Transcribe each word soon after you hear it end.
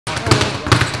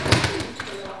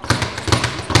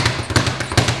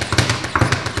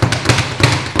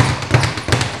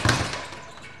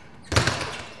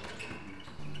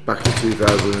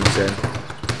2010.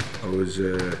 I was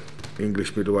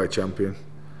English middleweight champion,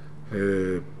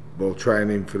 while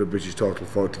training for the British title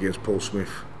fight against Paul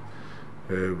Smith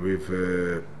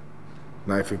with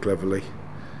Nathan Cleverly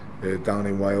down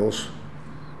in Wales.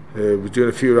 Was doing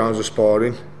a few rounds of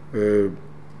sparring.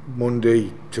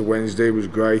 Monday to Wednesday was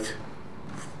great,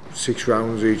 6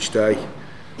 rounds each day.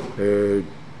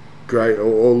 Great,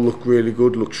 all looked really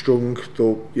good, looked strong.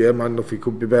 Thought, yeah man, nothing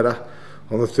could be better.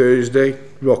 On the Thursday,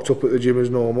 rocked up at the gym as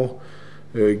normal,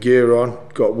 gear on,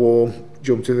 got warm,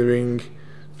 jumped in the ring,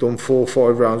 done 4 or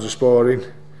 5 rounds of sparring.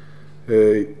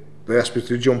 They asked me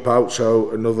to jump out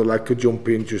so another lad could jump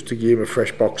in just to give him a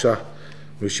fresh boxer,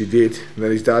 which he did. And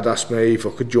then his dad asked me if I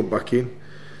could jump back in.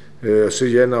 I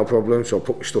said yeah, no problem, so I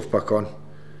put my stuff back on.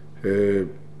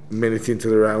 Minute into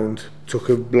the round, took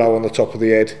a blow on the top of the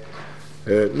head.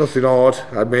 Nothing hard,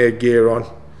 had my head gear on,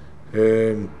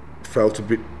 felt a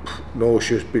bit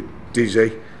nauseous, a bit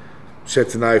dizzy. Said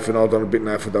to Nathan, hold on a bit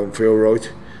Nathan, I don't feel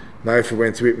right. Nathan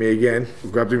went to hit me again,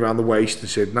 grabbed him around the waist and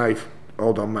said, Nathan,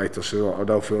 hold on mate, I said, I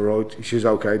don't feel right. He says,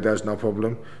 okay, there's no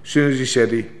problem. As soon as he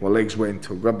said it, my legs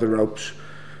went, I grabbed the ropes,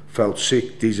 felt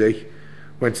sick, dizzy,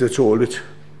 went to the toilet,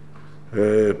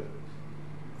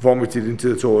 vomited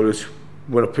into the toilet.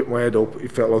 When I picked my head up,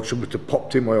 it felt like something had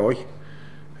popped in my eye.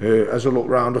 As I looked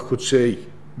round, I could see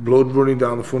blood running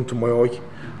down the front of my eye.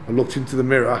 I looked into the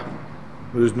mirror,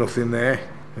 there was nothing there.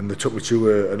 And they took me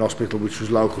to an hospital which was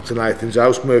local to Nathan's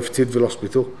house, Murphy Tidville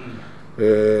Hospital.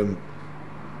 They'd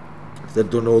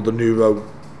done all the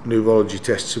neurology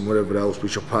tests and whatever else,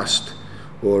 which I passed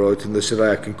all right, and they said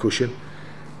I had concussion.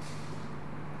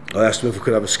 I asked them if I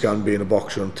could have a scan being a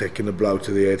boxer and taking a blow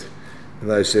to the head. And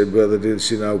they said, well, they didn't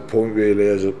see no point really,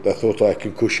 as they thought I had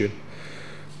concussion.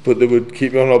 But they would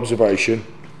keep me on observation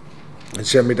and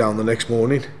send me down the next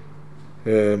morning.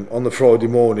 On the Friday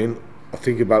morning, I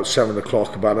think about 7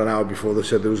 o'clock, about an hour before they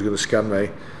said they was going to scan me,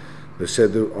 they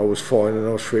said that I was fine and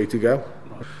I was free to go.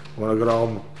 When I got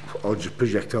home, I was just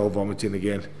projectile vomiting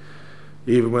again.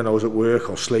 Even when I was at work,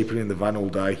 I was sleeping in the van all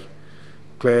day.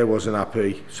 Claire wasn't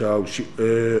happy, so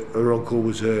her uncle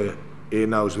was a ear,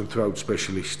 nose and throat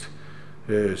specialist,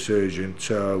 surgeon,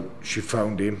 so she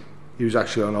phoned him. He was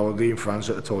actually on holiday in France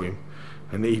at the time,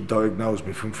 and he diagnosed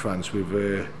me from France with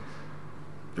a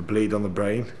bleed on the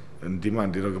brain and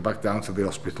demanded I go back down to the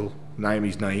hospital, name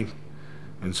his name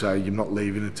and say you're not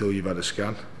leaving until you've had a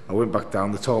scan. I went back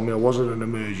down, they told me I wasn't an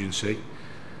emergency,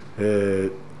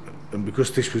 and because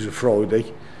this was a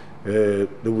Friday, there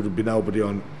would have been nobody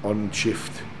on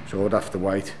shift, so I'd have to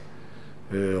wait.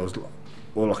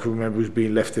 All I can remember was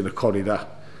being left in a corridor,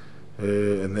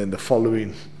 and then the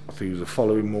following, I think it was the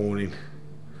following morning,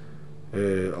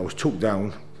 I was took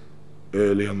down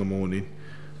early on the morning.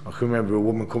 I can remember a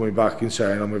woman coming back and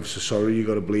saying, I'm ever so sorry, you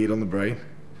got a bleed on the brain.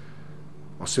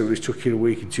 I said, well, it took you a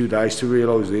week and 2 days to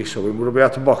realise this. I went, would I be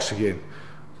able to box again?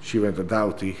 She went, I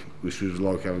doubt it, which was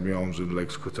like having my arms and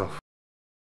legs cut off.